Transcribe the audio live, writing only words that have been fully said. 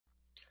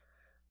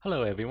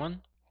Hello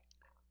everyone.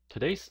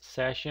 Today's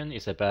session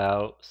is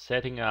about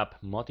setting up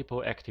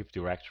multiple Active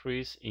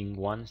Directories in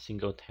one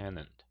single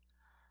tenant.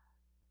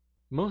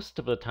 Most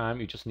of the time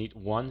you just need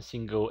one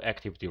single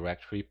Active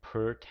Directory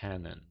per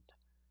tenant.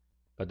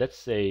 But let's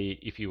say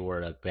if you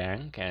were a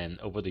bank and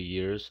over the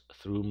years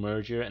through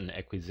merger and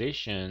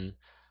acquisition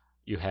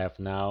you have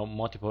now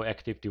multiple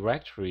Active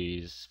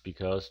Directories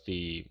because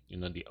the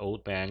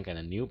old bank and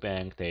the new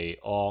bank, they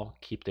all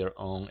keep their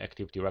own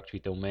Active Directory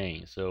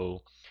domain.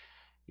 So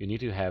you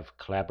need to have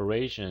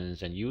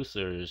collaborations and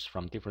users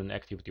from different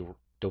activity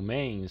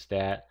domains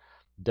that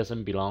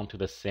doesn't belong to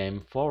the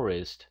same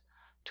forest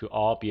to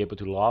all be able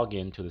to log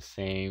into the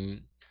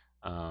same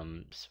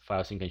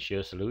file sync and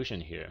share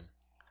solution here.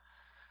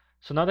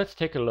 So now let's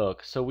take a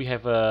look. So we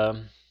have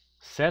a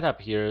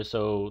setup here.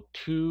 So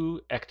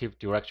two Active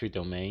Directory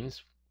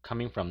domains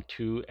coming from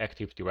two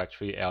Active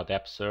Directory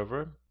LDAP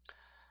server,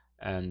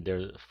 and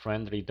their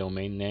friendly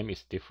domain name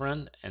is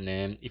different. And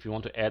then if you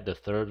want to add the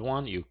third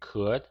one, you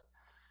could.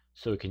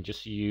 So you can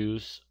just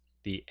use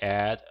the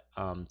add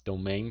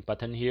domain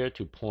button here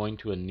to point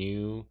to a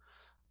new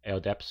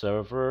LDAP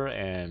server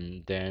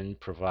and then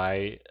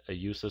provide a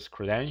user's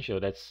credential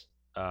that's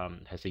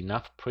has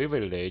enough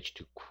privilege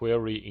to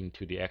query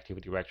into the Active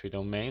Directory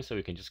domain. So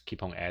you can just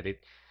keep on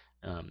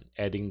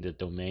adding the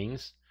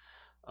domains.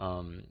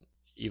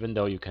 Even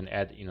though you can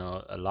add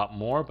a lot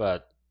more,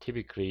 but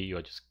typically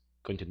you're just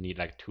going to need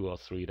like 2 or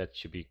 3. That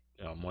should be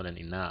more than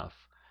enough.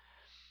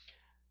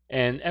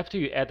 And after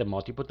you add the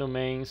multiple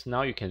domains,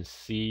 now you can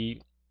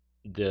see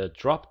the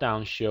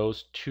drop-down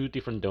shows two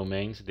different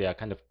domains. They are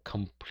kind of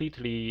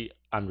completely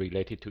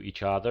unrelated to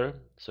each other,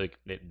 so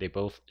they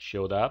both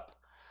showed up.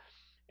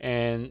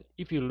 And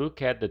if you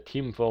look at the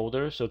team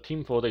folder, so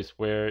team folder is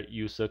where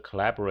users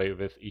collaborate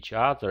with each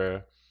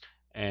other.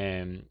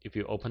 And if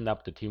you open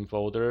up the team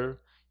folder,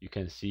 you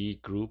can see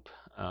group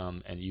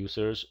and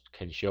users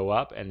can show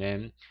up. And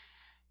then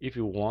if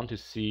you want to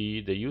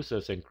see the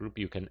users and group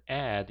you can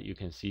add, you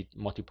can see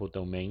multiple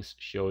domains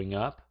showing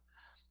up.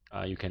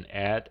 You can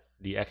add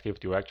the Active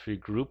Directory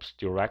groups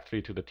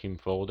directly to the team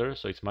folder,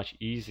 so it's much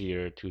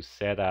easier to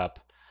set up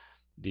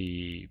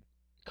the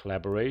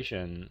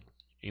collaboration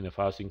in a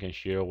file sync and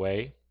share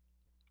way.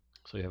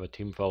 So you have a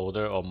team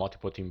folder or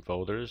multiple team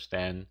folders,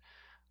 then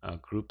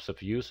groups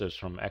of users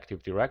from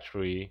Active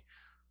Directory,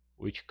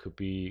 which could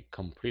be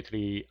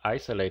completely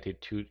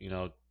isolated to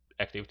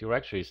Active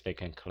Directories. They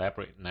can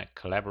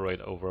collaborate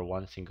over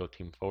one single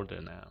team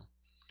folder now.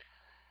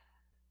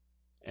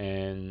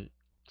 And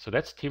so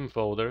that's team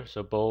folder.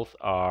 So both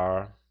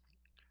are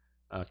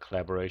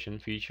collaboration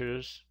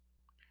features.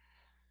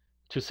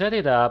 To set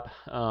it up,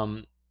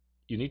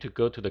 you need to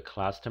go to the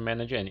cluster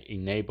manager and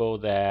enable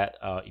that,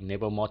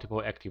 enable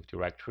multiple Active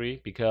Directory,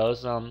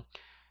 because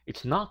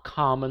it's not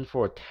common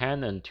for a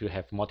tenant to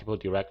have multiple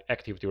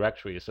Active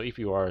Directories. So if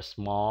you are a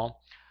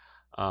small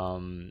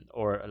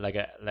or like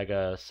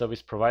a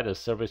service provider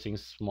servicing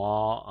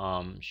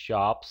small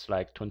shops,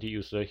 like 20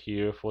 user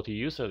here, 40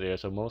 user there,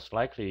 so most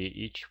likely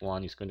each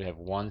one is going to have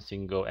one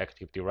single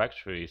Active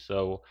Directory.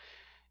 So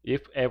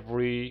if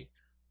every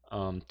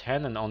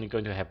tenant only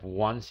going to have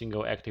one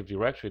single Active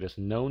Directory, there's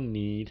no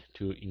need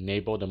to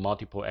enable the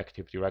multiple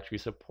Active Directory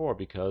support,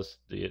 because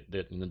the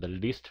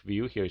list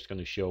view here is going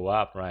to show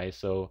up, right?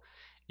 So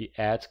it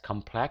adds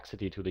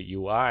complexity to the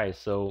UI.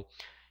 So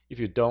if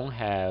you don't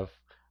have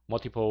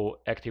multiple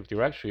Active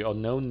Directory or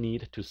no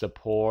need to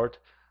support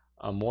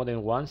more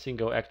than one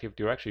single Active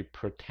Directory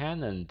per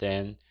tenant,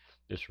 then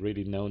there's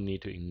really no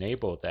need to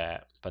enable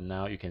that. But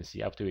now you can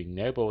see after you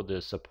enable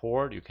the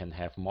support, you can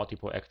have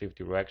multiple Active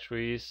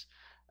Directories,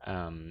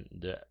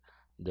 the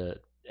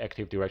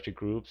Active Directory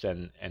groups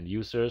and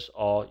users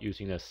all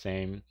using the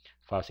same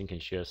file sync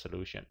and share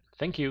solution.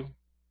 Thank you.